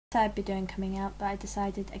I'd be doing coming out, but I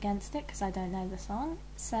decided against it because I don't know the song.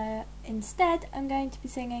 So instead I'm going to be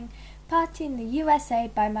singing Party in the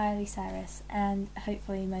USA by Miley Cyrus, and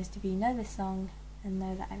hopefully most of you know this song and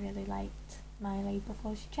know that I really liked Miley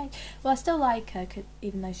before she changed. Well, I still like her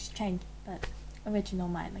even though she's changed, but original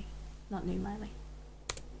Miley, not new Miley.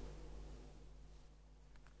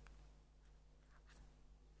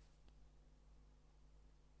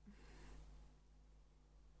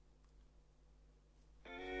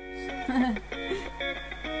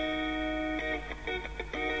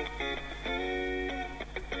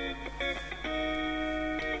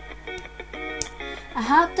 I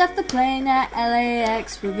hopped off the plane at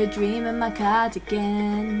LAX with a dream in my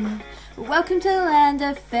cardigan. Welcome to the land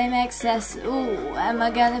of fame excess, ooh, am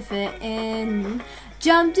I gonna fit in?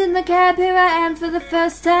 Jumped in the cab, here I am for the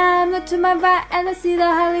first time. Look to my right and I see the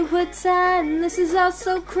Hollywood sign. This is all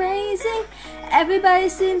so crazy, everybody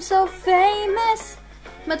seems so famous.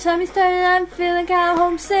 My tummy's turning, I'm feeling kinda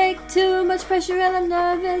homesick. Too much pressure and I'm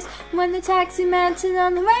nervous. When the taxi man turned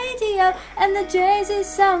on the radio and the Jay-Z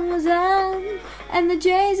song was on. And the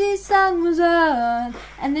Jay-Z song was on.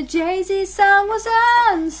 And the Jay-Z song was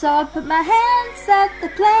on. So I put my hands up to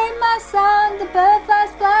play my song. The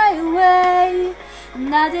butterflies fly away.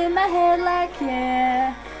 Nodding my head like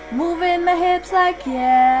yeah, moving my hips like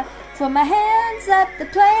yeah. Throw my hands up to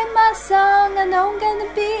play my song. I know I'm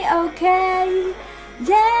gonna be okay.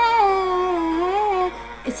 Yeah,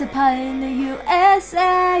 it's a party in the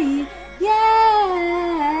USA.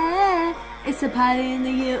 Yeah, it's a party in the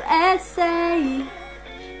USA.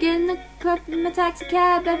 Get in the club in my taxi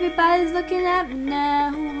cab, everybody's looking at me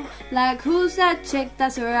now. Like, who's that chick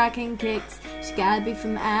that's rocking kicks? She gotta be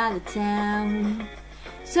from out of town.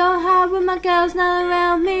 So hard with my girls not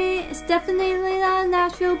around me. It's definitely not a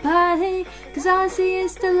natural party, cause all I see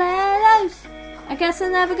is stilettos. I guess I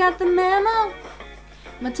never got the memo.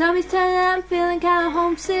 My tummy's turning, I'm feeling kinda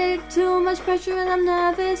homesick. Too much pressure and I'm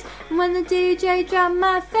nervous. And when the DJ dropped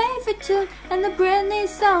my favorite tune, and the Britney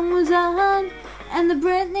song was on, and the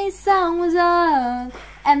Britney song was on,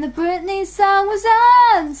 and the Britney song was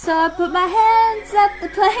on. So I put my hands up to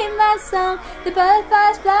play my song. The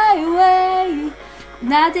butterflies fly away.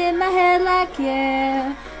 Nodding my head like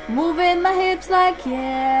yeah, moving my hips like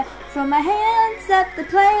yeah. Throw my hands up to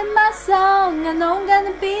play my song. I know I'm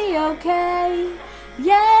gonna be okay.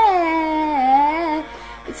 Yeah,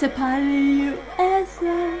 it's a party in the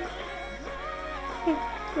USA.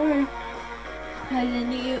 Party in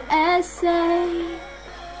the USA.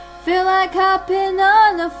 Feel like hopping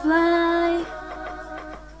on a flight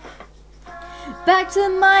back to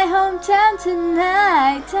my hometown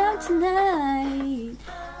tonight.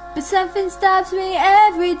 But something stops me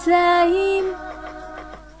every time.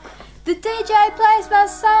 The DJ plays my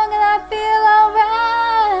song and I feel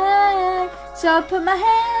alright. So I put my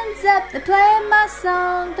hands up to play my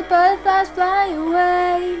song. The butterflies fly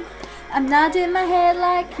away. I'm nodding my head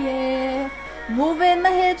like yeah, moving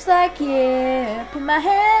my hips like yeah. Put my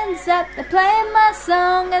hands up to play my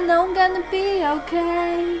song. I know I'm gonna be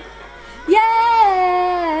okay.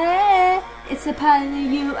 Yeah, it's a party in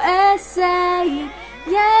the USA.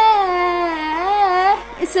 Yeah,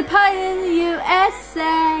 it's a party in the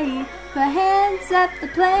USA. Put hands up to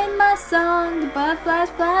play my song. The butterflies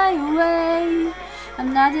fly away.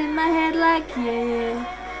 I'm nodding my head like yeah,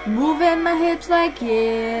 moving my hips like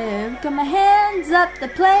yeah. Got my hands up to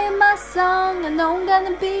play my song. I know I'm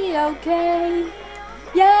gonna be okay.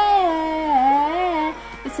 Yeah,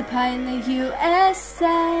 it's a party in the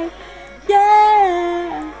USA.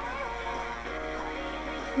 Yeah,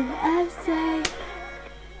 USA.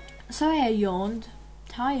 Sorry I yawned.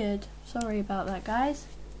 Tired. Sorry about that, guys.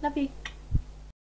 Love you.